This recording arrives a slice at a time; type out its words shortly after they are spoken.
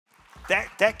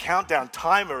that countdown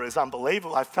timer is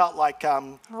unbelievable. I felt like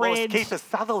what was Kiefer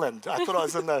Sutherland. I thought I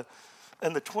was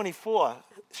in the 24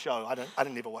 show. I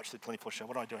didn't ever watch the 24 show.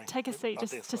 What am I doing? Take a seat.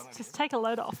 Just take a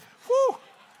load off. Woo!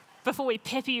 Before we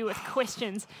pepper you with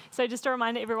questions. So just a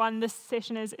reminder, everyone, this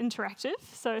session is interactive.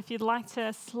 So if you'd like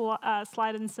to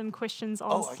slide in some questions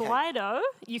on Slido,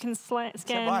 you can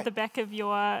scan the back of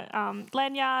your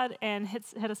lanyard and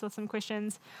hit us with some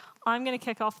questions. I'm going to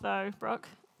kick off, though, Brooke,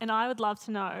 and I would love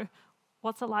to know,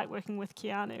 what's it like working with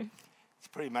Keanu? It's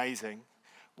pretty amazing.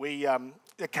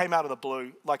 It came out of the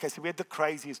blue. Like I said, we had the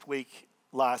craziest week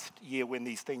last year when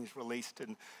these things released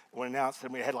and were announced,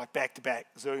 and we had like back-to-back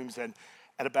Zooms, and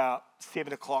at about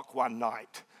 7 o'clock one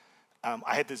night,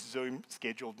 I had this Zoom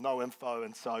scheduled, no info,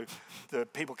 and so the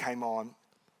people came on,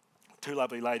 two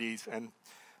lovely ladies, and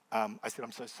I said,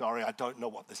 I'm so sorry, I don't know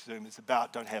what this Zoom is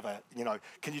about, don't have a,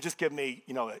 can you just give me,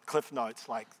 a Cliff Notes,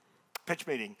 like pitch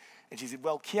meeting? And she said,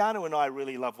 well, Keanu and I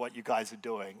really love what you guys are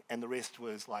doing, and the rest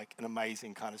was like an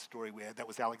amazing kind of story where that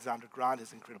was Alexandra Grant,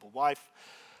 his incredible wife,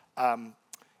 and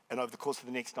over the course of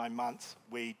the next 9 months,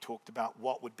 we talked about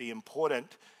what would be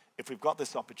important if we've got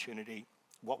this opportunity,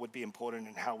 what would be important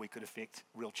and how we could affect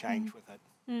real change with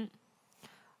it.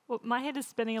 Well, my head is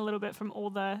spinning a little bit from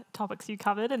all the topics you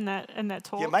covered in that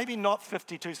talk. Yeah, maybe not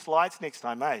 52 slides next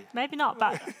time, eh? Maybe not,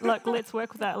 but look, let's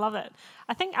work with that. I love it.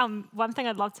 I think one thing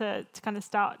I'd love to kind of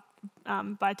start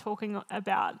by talking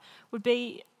about would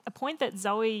be a point that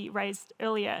Zoe raised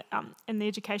earlier in the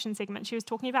education segment. She was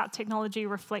talking about technology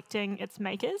reflecting its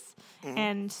makers,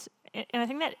 and I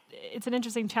think that it's an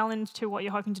interesting challenge to what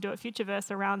you're hoping to do at Futureverse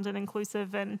around an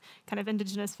inclusive and kind of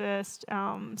Indigenous first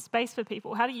space for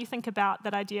people. How do you think about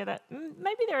that idea that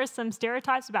maybe there are some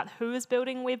stereotypes about who is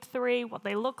building Web3, what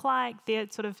they look like, their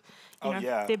sort of,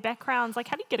 their backgrounds? Like,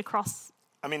 how do you get across?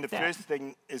 I mean, the first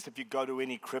thing is if you go to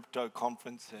any crypto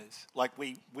conferences, like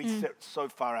we sit so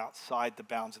far outside the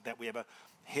bounds of that. We have a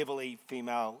heavily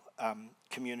female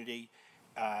community.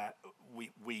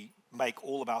 We make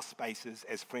all of our spaces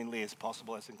as friendly as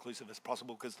possible, as inclusive as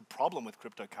possible, because the problem with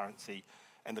cryptocurrency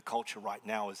and the culture right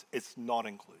now is it's not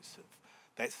inclusive.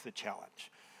 That's the challenge.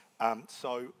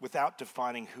 So without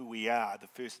defining who we are, the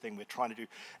first thing we're trying to do,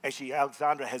 actually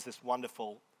Alexandra has this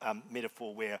wonderful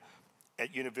metaphor where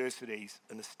at universities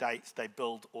in the States, they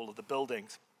build all of the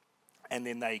buildings and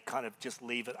then they kind of just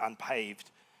leave it unpaved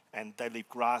and they leave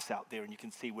grass out there and you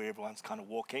can see where everyone's kind of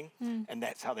walking and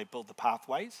that's how they build the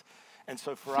pathways. And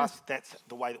so for us, that's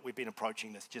the way that we've been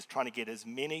approaching this, just trying to get as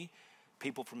many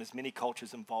people from as many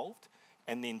cultures involved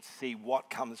and then see what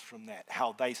comes from that,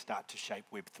 how they start to shape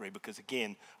Web3. Because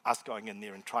again, us going in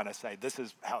there and trying to say this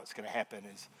is how it's going to happen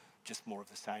is just more of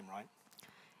the same, right?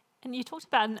 And you talked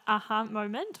about an aha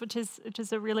moment, which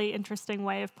is a really interesting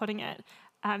way of putting it.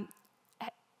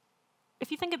 If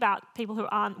you think about people who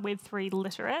aren't Web3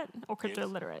 literate or crypto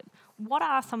literate, what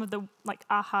are some of the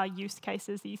aha use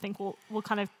cases that you think will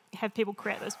kind of have people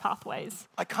create those pathways?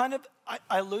 I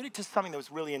alluded to something that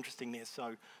was really interesting there.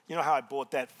 So you know how I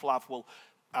bought that fluff? Well,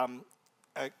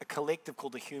 a collective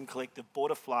called the Hume Collective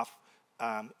bought a fluff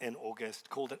in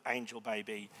August, called it Angel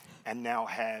Baby, and now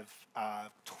have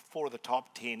 4 of the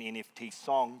top 10 NFT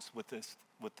songs with this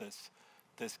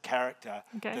character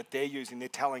that they're using. They're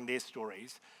telling their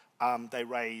stories. They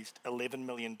raised $11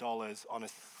 million on a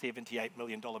 $78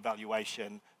 million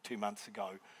valuation 2 months ago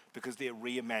because they're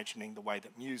reimagining the way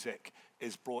that music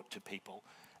is brought to people.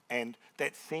 And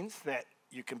that sense that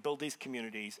you can build these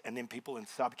communities and then people in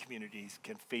sub-communities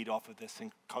can feed off of this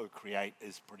and co-create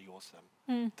is pretty awesome.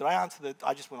 Did I answer that?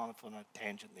 I just went on a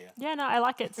tangent there. Yeah, no, I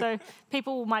like it. So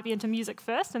people might be into music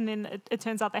first and then it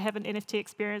turns out they have an NFT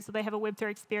experience or they have a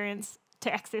Web3 experience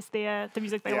to access the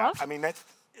music they love. I mean, that's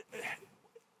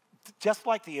just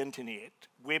like the internet,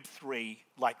 Web3,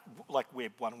 like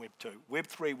Web 1 and Web 2,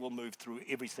 Web3 will move through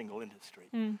every single industry.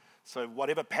 So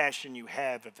whatever passion you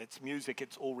have, if it's music,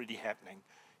 it's already happening.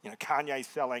 You know, Kanye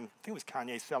selling, I think it was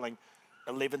Kanye selling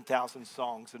 11,000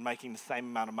 songs and making the same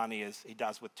amount of money as he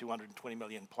does with 220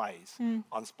 million plays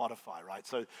on Spotify, right?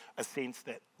 So a sense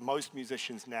that most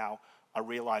musicians now are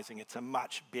realizing it's a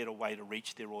much better way to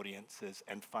reach their audiences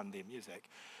and fund their music.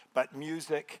 But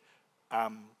music,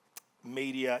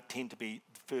 media tend to be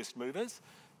first movers.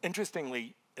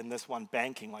 Interestingly, in this one,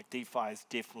 banking, like DeFi is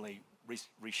definitely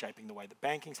reshaping the way that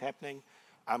banking's happening.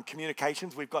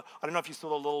 Communications, we've got, I don't know if you saw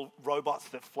the little robots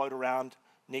that float around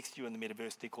next to you in the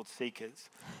metaverse, they're called Seekers.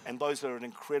 And those are an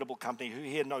incredible company. Who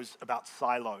here knows about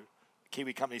Silo?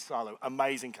 Kiwi company Silo,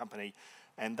 amazing company.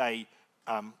 And they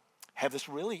have this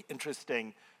really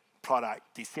interesting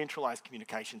product, decentralized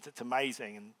communications. It's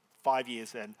amazing. And 5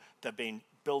 years in, they've been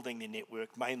building their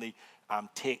network, mainly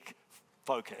tech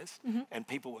focused, and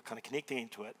people were kind of connecting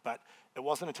into it. But it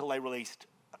wasn't until they released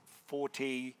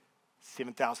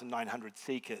 47,900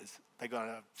 seekers, they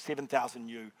got 7,000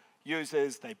 new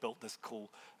users. They built this cool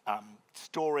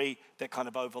story that kind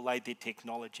of overlaid their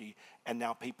technology, and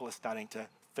now people are starting to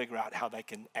figure out how they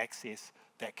can access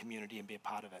that community and be a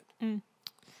part of it.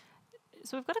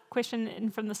 So we've got a question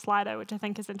in from the Slido, which I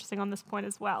think is interesting on this point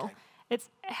as well. Okay. It's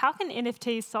how can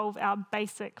NFTs solve our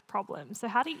basic problems? So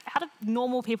how do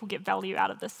normal people get value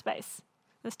out of this space,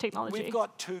 this technology? We've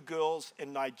got 2 girls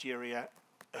in Nigeria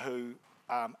who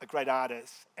are great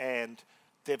artists, and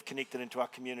they've connected into our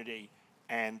community,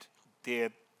 and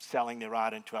they're selling their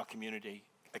art into our community,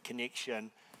 a connection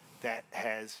that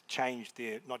has changed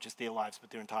not just their lives,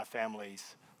 but their entire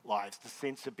families' lives. The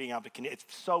sense of being able to connect.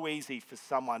 It's so easy for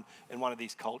someone in one of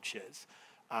these cultures,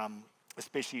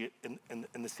 especially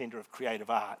in the center of creative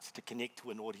arts, to connect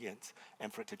to an audience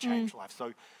and for it to change life.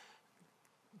 So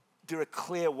there are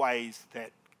clear ways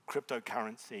that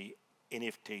cryptocurrency,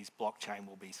 NFTs, blockchain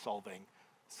will be solving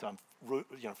some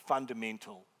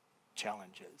fundamental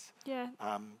challenges. Yeah.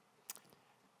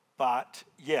 But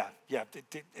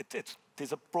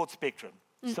there's a broad spectrum,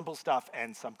 simple stuff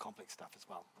and some complex stuff as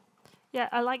well. Yeah,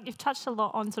 you've touched a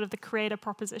lot on sort of the creator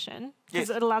proposition, because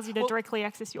Yes. it allows you to directly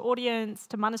access your audience,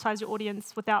 to monetize your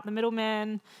audience without the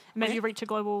middleman, and maybe reach a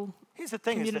global Here's the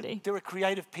thing, community. is that there are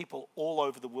creative people all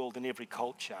over the world in every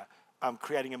culture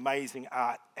creating amazing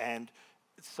art, and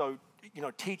so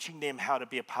teaching them how to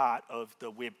be a part of the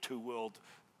Web 2 world,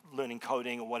 learning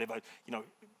coding or whatever,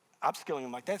 upskilling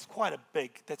them, that's a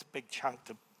big chunk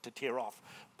to tear off.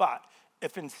 But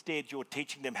if instead you're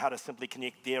teaching them how to simply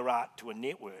connect their art to a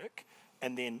network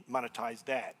and then monetize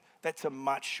that, that's a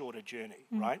much shorter journey,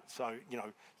 right? So you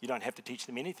don't have to teach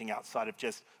them anything outside of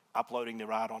just uploading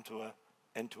their art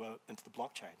into the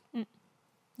blockchain.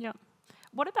 Yeah.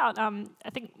 What about I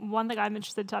think one thing I'm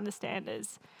interested to understand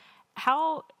is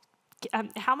how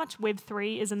much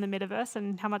Web3 is in the metaverse,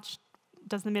 and how much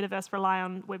does the metaverse rely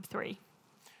on Web3?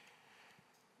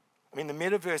 I mean, the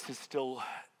metaverse is still,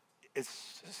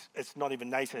 it's not even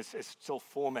nascent, it's still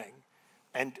forming.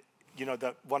 And,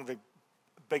 one of the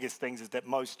biggest things is that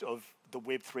most of the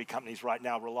Web3 companies right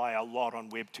now rely a lot on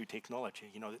Web2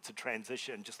 technology. It's a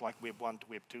transition, just like Web1 to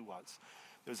Web2 was.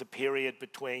 There was a period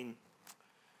between,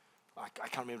 I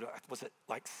can't remember, was it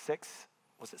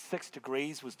 6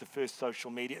 degrees was the first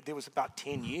social media? There was about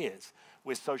 10 years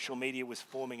where social media was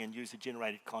forming and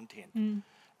user-generated content.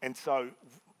 And so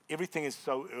everything is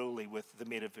so early with the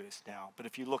metaverse now. But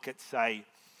if you look at, say,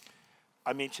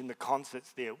 I mentioned the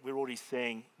concerts there, we're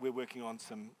working on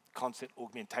some concert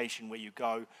augmentation where you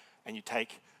go and you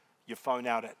take your phone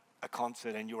out at a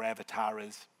concert and your avatar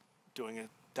is doing a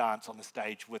dance on the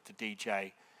stage with the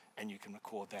DJ, and you can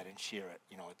record that and share it.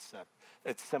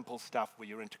 It's simple stuff where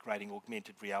you're integrating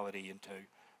augmented reality into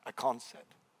a concert.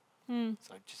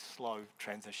 So just slow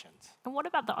transitions. And what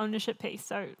about the ownership piece?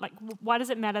 So why does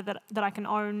it matter that I can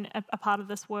own a part of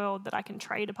this world, that I can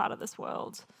trade a part of this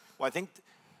world? Well, I think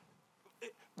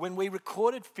when we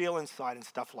recorded Feel Inside and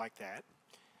stuff like that,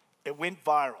 it went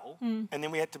viral, and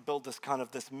then we had to build this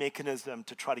mechanism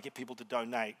to try to get people to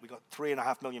donate. We got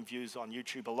 3.5 million views on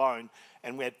YouTube alone,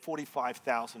 and we had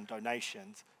 45,000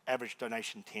 donations, average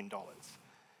donation $10.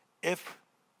 If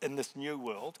in this new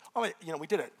world, we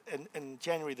did it in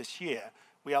January this year.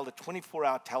 We held a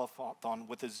 24-hour telethon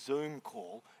with a Zoom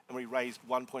call, and we raised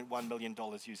 $1.1 million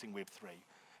using Web3,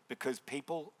 because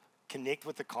people connect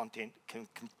with the content, can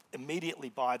immediately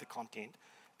buy the content,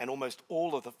 and almost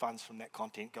all of the funds from that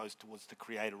content goes towards the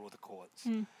creator or the cause.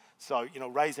 So,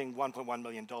 raising $1.1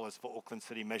 million for Auckland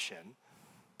City Mission,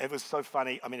 it was so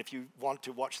funny. I mean, if you want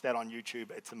to watch that on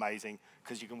YouTube, it's amazing,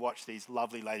 because you can watch these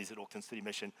lovely ladies at Auckland City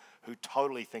Mission who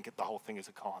totally think the whole thing is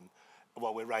a con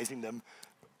while we're raising them.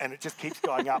 And it just keeps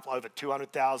going up over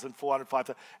 200,000,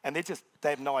 405,000, and they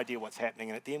have no idea what's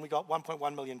happening. And at the end, we got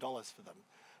 $1.1 million for them.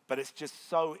 But it's just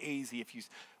so easy.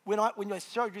 When I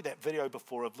showed you that video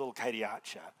before of little Katie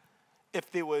Archer,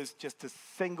 if there was just a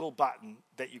single button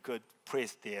that you could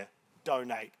press there,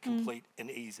 donate, complete and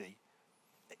easy,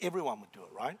 everyone would do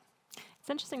it, right? It's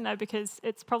interesting though, because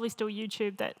it's probably still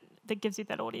YouTube that gives you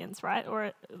that audience, right?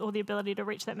 Or the ability to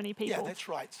reach that many people. Yeah, that's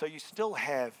right. So you still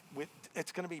have,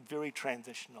 it's going to be very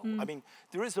transitional. I mean,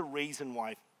 there is a reason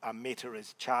why Meta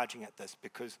is charging at this,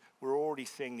 because we're already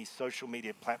seeing these social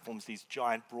media platforms, these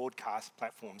giant broadcast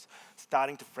platforms,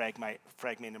 starting to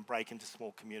fragment and break into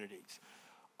small communities.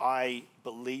 I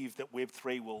believe that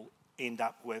Web3 will end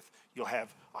up with, you'll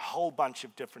have a whole bunch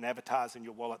of different avatars in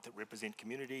your wallet that represent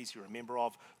communities you're a member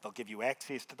of. They'll give you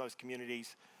access to those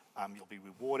communities. You'll be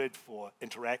rewarded for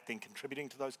interacting, contributing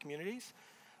to those communities.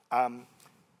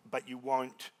 but you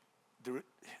won't.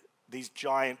 These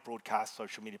giant broadcast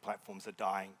social media platforms are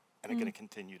dying and are going to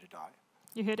continue to die.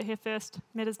 You heard it here first.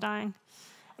 Meta's dying.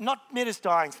 Not Meta's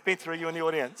dying, Spencer, are you in the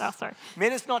audience? Oh, sorry.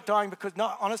 Meta's not dying because,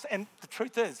 no, honest, and the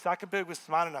truth is, Zuckerberg was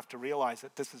smart enough to realize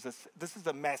that this is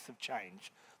a massive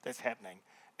change that's happening.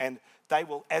 And they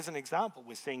will, as an example,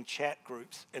 we're seeing chat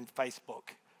groups in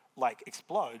Facebook like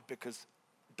explode because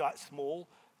small,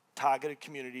 targeted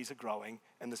communities are growing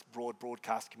and this broad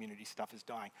broadcast community stuff is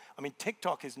dying. I mean,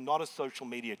 TikTok is not a social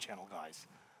media channel, guys.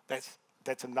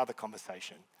 That's another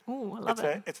conversation. Oh, I love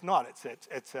it. It's not.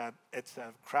 It's a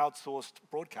crowdsourced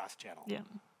broadcast channel. Yeah.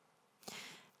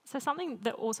 So something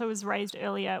that also was raised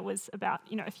earlier was about,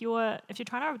 if you're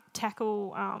trying to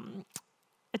tackle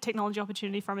a technology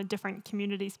opportunity from a different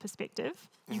community's perspective,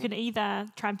 you can either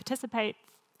try and participate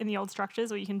in the old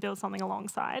structures or you can build something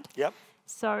alongside. Yep.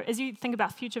 So as you think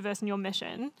about Futureverse and your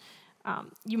mission,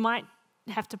 you might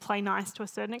have to play nice to a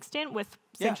certain extent with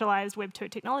centralized Web 2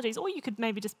 technologies, or you could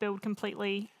maybe just build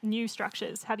completely new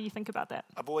structures. How do you think about that?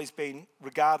 I've always been,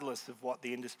 regardless of what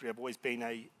the industry, I've always been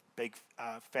a big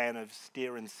fan of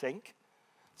steer and sink.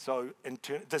 So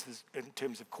this is in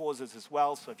terms of causes as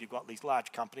well. So if you've got these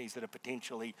large companies that are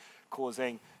potentially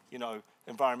causing,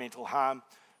 environmental harm,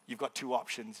 you've got two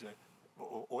options,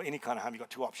 or any kind of harm, you've got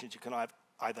two options. You can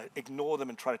either ignore them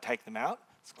and try to take them out.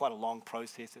 It's quite a long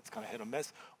process. It's kind of hit or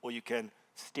miss. Or you can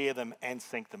steer them and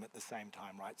sink them at the same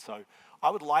time, right? So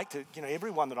I would like to,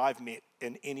 everyone that I've met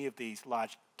in any of these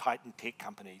large Titan tech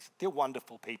companies, they're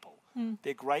wonderful people.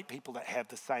 They're great people that have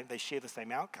they share the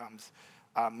same outcomes,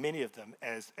 many of them,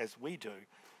 as we do.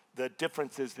 The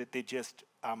difference is that they're just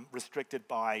restricted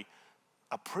by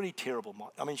a pretty terrible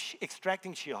model. I mean,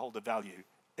 extracting shareholder value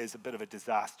is a bit of a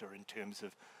disaster in terms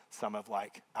of some of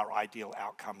our ideal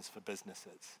outcomes for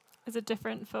businesses. Is it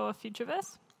different for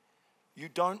Futureverse? You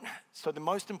don't. So the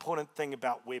most important thing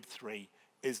about Web3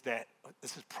 is that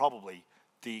this is probably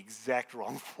the exact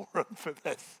wrong forum for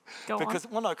this. Because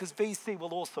VC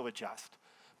will also adjust,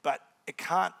 but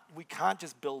we can't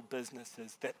just build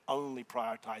businesses that only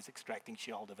prioritize extracting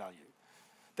shareholder value.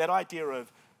 That idea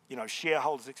of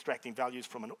shareholders extracting value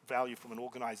from an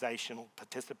organization, or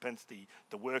participants,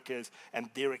 the workers,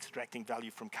 and they're extracting value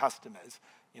from customers.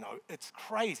 It's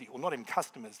crazy. Or not even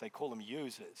customers, they call them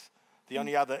users. The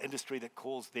only other industry that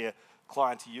calls their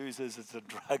clients users is the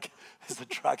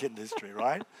drug industry,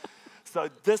 right? So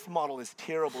this model is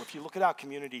terrible. If you look at our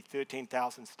community,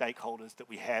 13,000 stakeholders that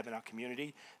we have in our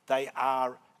community, their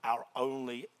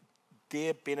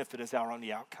benefit is our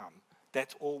only outcome.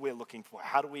 That's all we're looking for.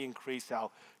 How do we increase our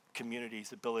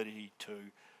community's ability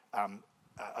to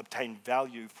obtain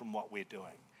value from what we're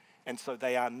doing? And so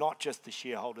they are not just the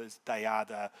shareholders,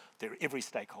 they're every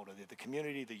stakeholder. They're the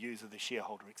community, the user, the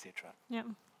shareholder, etc. Yeah.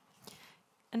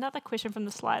 Another question from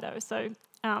the Slido. So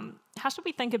how should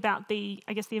we think about the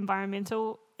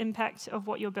environmental impact of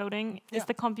what you're building? Is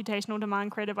the computational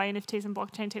demand created by NFTs and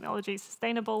blockchain technology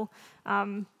sustainable?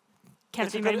 Can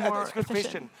it be made more efficient? That's a good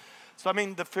question. So I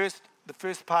mean, the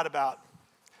first part about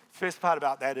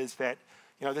that is that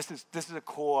this is a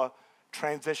core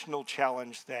transitional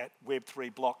challenge that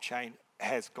Web3 blockchain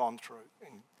has gone through.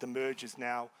 And the merge is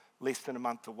now less than a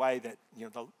month away. That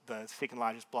the second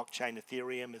largest blockchain,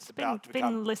 Ethereum, is about to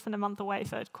become. Been less than a month away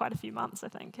for quite a few months, I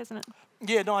think, hasn't it?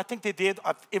 Yeah, no, I think they're there.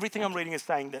 Everything I'm reading is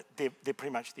saying that they're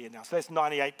pretty much there now. So that's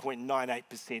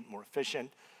 98.98% more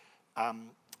efficient.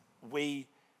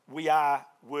 We are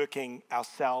working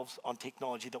ourselves on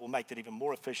technology that will make that even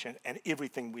more efficient, and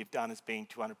everything we've done is being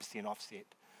 200% offset.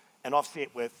 And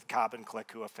offset with Carbon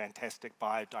Click, who are fantastic,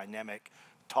 biodynamic,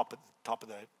 top of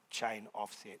the chain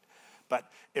offset. But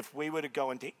if we were to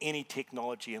go into any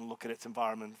technology and look at its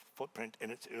environmental footprint in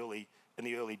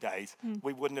the early days,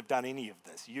 we wouldn't have done any of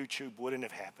this. YouTube wouldn't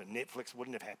have happened. Netflix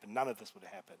wouldn't have happened. None of this would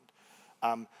have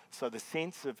happened. So the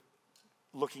sense of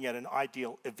looking at an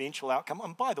ideal eventual outcome,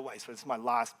 and by the way, so this is my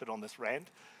last bit on this rant,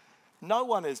 no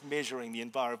one is measuring the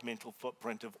environmental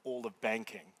footprint of all of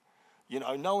banking.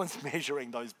 No one's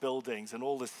measuring those buildings and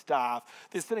all the staff.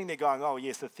 They're sitting there going, oh,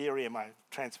 yes, Ethereum, I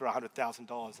transfer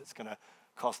 $100,000, it's going to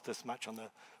cost this much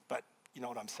but you know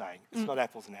what I'm saying. It's not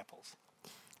apples and apples.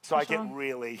 So I get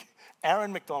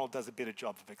Aaron McDonald does a better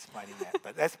job of explaining that,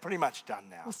 but that's pretty much done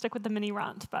now. We'll stick with the mini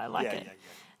rant, but I like it.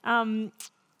 Yeah.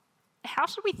 How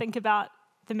should we think about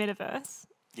the metaverse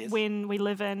when we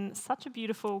live in such a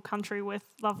beautiful country with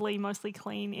lovely, mostly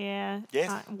clean air,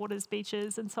 waters,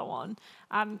 beaches, and so on?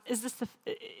 Is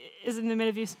in the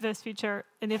metaverse future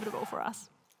inevitable for us?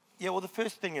 Yeah, well, the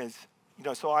first thing is,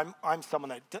 so I'm someone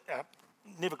that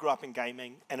never grew up in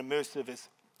gaming, and immersive is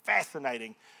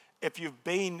fascinating. If you've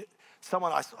been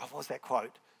what was that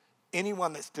quote?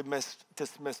 anyone that's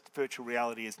dismissed virtual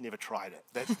reality has never tried it.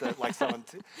 That's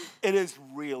it is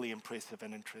really impressive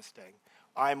and interesting.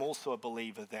 I'm also a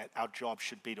believer that our job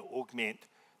should be to augment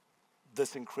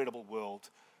this incredible world.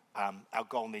 Our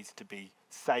goal needs to be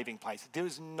saving places. There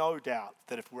is no doubt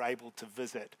that if we're able to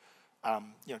visit,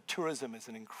 tourism is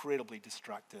an incredibly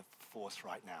destructive force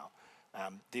right now.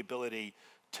 The ability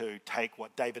to take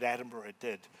what David Attenborough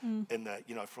did in the,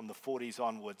 from the 40s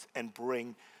onwards and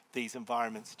bring these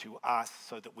environments to us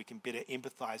so that we can better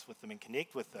empathize with them and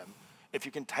connect with them. If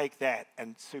you can take that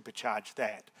and supercharge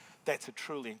that, that's a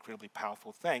truly incredibly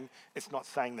powerful thing. It's not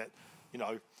saying that,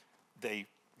 the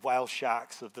whale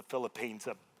sharks of the Philippines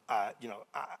are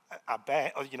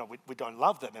bad, or, we don't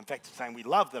love them. In fact, it's saying we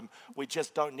love them. We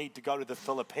just don't need to go to the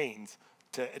Philippines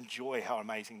to enjoy how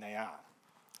amazing they are.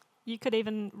 You could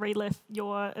even relive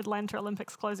your Atlanta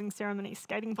Olympics closing ceremony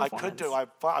skating performance. I could do.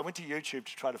 I went to YouTube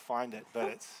to try to find it, but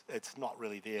it's not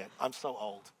really there. I'm so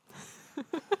old.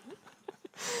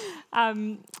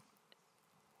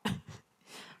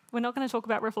 We're not going to talk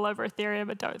about Ripple over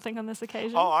Ethereum, I don't think, on this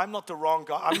occasion. Oh, I'm not the wrong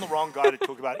guy. I'm the wrong guy to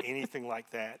talk about anything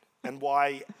like that, and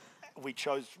why we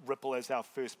chose Ripple as our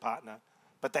first partner.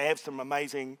 But they have some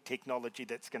amazing technology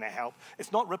that's going to help.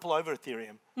 It's not Ripple over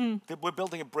Ethereum. We're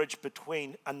building a bridge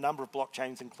between a number of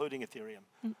blockchains, including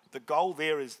Ethereum. The goal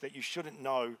there is that you shouldn't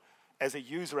know, as a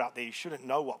user out there, you shouldn't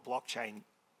know what blockchain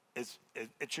is.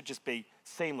 It should just be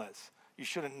seamless. You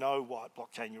shouldn't know what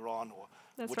blockchain you're on or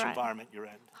which environment you're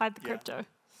in. Hide the crypto.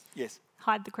 Yes.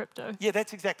 Hide the crypto. Yeah,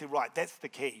 that's exactly right. That's the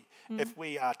key. If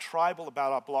we are tribal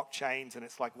about our blockchains and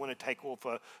it's like winner take all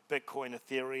for Bitcoin,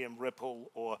 Ethereum, Ripple,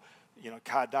 or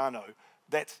Cardano,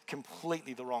 that's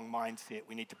completely the wrong mindset.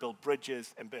 We need to build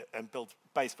bridges and build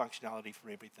base functionality for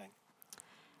everything.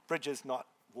 Bridges, not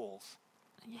walls.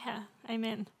 Yeah,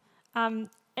 amen. And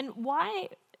why?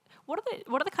 What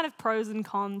are the kind of pros and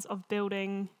cons of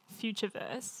building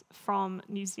Futureverse from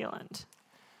New Zealand?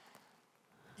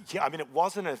 Yeah, I mean, it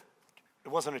wasn't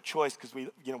a choice because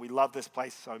we love this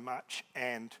place so much,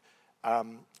 and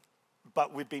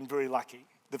but we've been very lucky.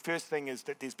 The first thing is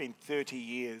that there's been 30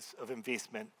 years of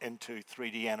investment into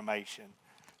 3D animation.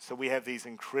 So we have these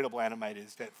incredible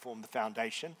animators that form the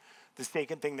foundation. The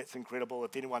second thing that's incredible,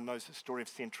 if anyone knows the story of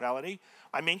centrality,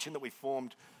 I mentioned that we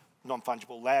formed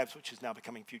Non-Fungible Labs, which is now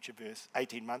becoming Futureverse,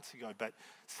 18 months ago. But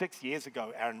 6 years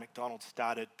ago, Aaron McDonald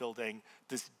started building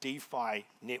this DeFi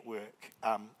network,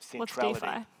 centrality. What's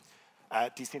DeFi?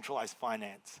 Decentralized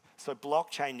finance. So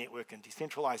blockchain network and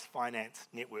decentralized finance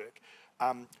network.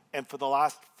 And for the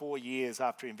last 4 years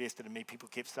after he invested in me, people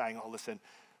kept saying, oh, listen,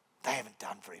 they haven't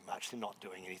done very much. They're not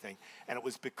doing anything. And it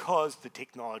was because the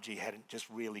technology hadn't just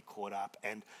really caught up.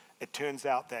 And it turns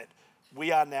out that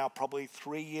we are now probably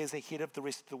 3 years ahead of the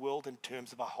rest of the world in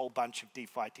terms of a whole bunch of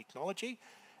DeFi technology.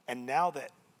 And now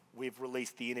that we've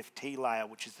released the NFT layer,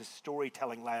 which is the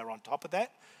storytelling layer on top of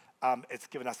that, it's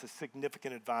given us a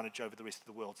significant advantage over the rest of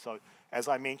the world. So as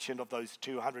I mentioned, of those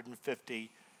 250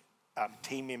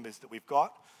 team members that we've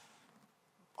got,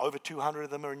 over 200 of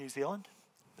them are in New Zealand.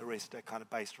 The rest are kind of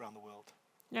based around the world.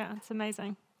 Yeah, it's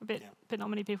amazing. But not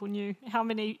many people knew how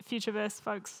many Futureverse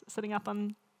folks sitting up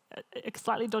on a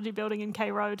slightly dodgy building in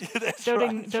K Road,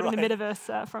 building the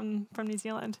metaverse from New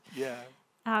Zealand. Yeah.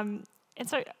 And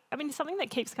so, I mean, something that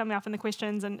keeps coming up in the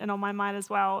questions and on my mind as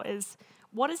well is,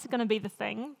 what is going to be the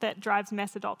thing that drives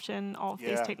mass adoption of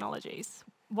these technologies?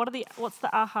 What's the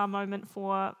aha moment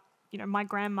for, my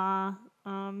grandma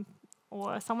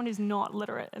or someone who's not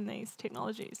literate in these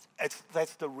technologies?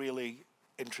 That's the really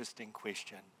interesting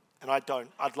question. And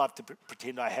I'd love to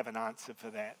pretend I have an answer for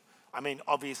that. I mean,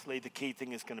 obviously, the key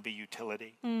thing is going to be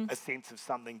utility, a sense of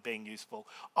something being useful.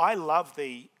 I love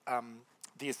I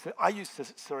use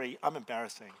Siri. I'm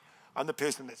embarrassing. I'm the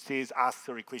person that says, ask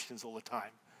Siri questions all the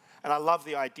time. And I love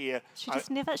the idea.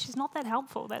 She's not that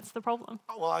helpful. That's the problem.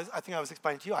 Well, I think I was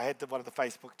explaining to you, I had one of the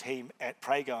Facebook team at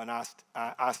Prego and asked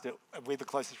it where the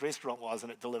closest restaurant was,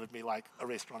 and it delivered me like a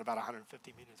restaurant about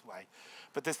 150 meters away.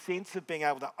 But the sense of being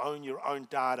able to own your own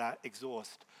data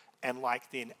exhaust and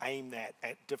then aim that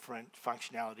at different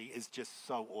functionality is just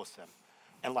so awesome.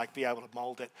 And be able to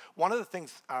mold it. One of the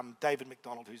things David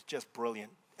McDonald, who's just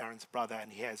brilliant, Aaron's brother,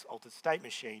 and he has Altered State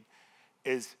Machine,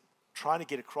 is trying to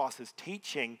get across is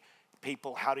teaching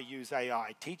people how to use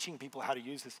AI, teaching people how to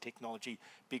use this technology,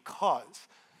 because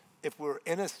if we're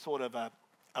in a sort of a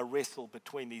wrestle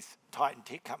between these titan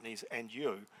tech companies and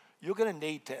you're going to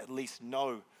need to at least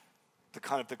know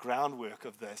the groundwork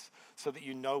of this so that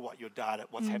you know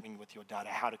what's happening with your data,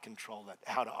 how to control it,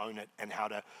 how to own it, and how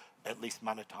to at least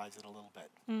monetize it a little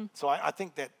bit. So I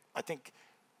think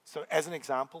so as an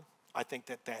example, I think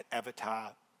that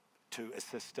avatar to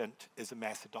assistant is a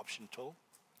mass adoption tool.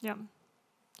 Yeah.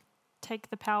 Take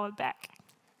the power back.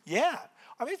 Yeah.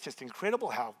 I mean, it's just incredible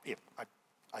how,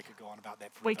 I could go on about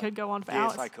that forever. We could go on for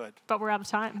hours. Yes, I could. But we're out of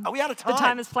time. Are we out of time? The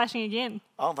time is flashing again.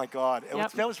 Oh my God.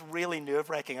 Yep. That was really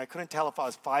nerve-wracking. I couldn't tell if I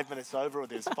was 5 minutes over or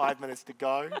there's 5 minutes to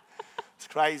go. It's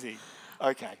crazy.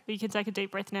 Okay. You can take a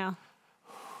deep breath now.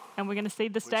 And we're going to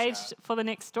seed the stage for the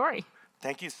next story.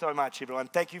 Thank you so much, everyone.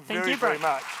 Thank you very, Brooke. very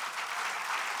much.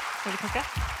 Ready, Coca?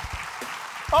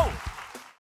 Oh!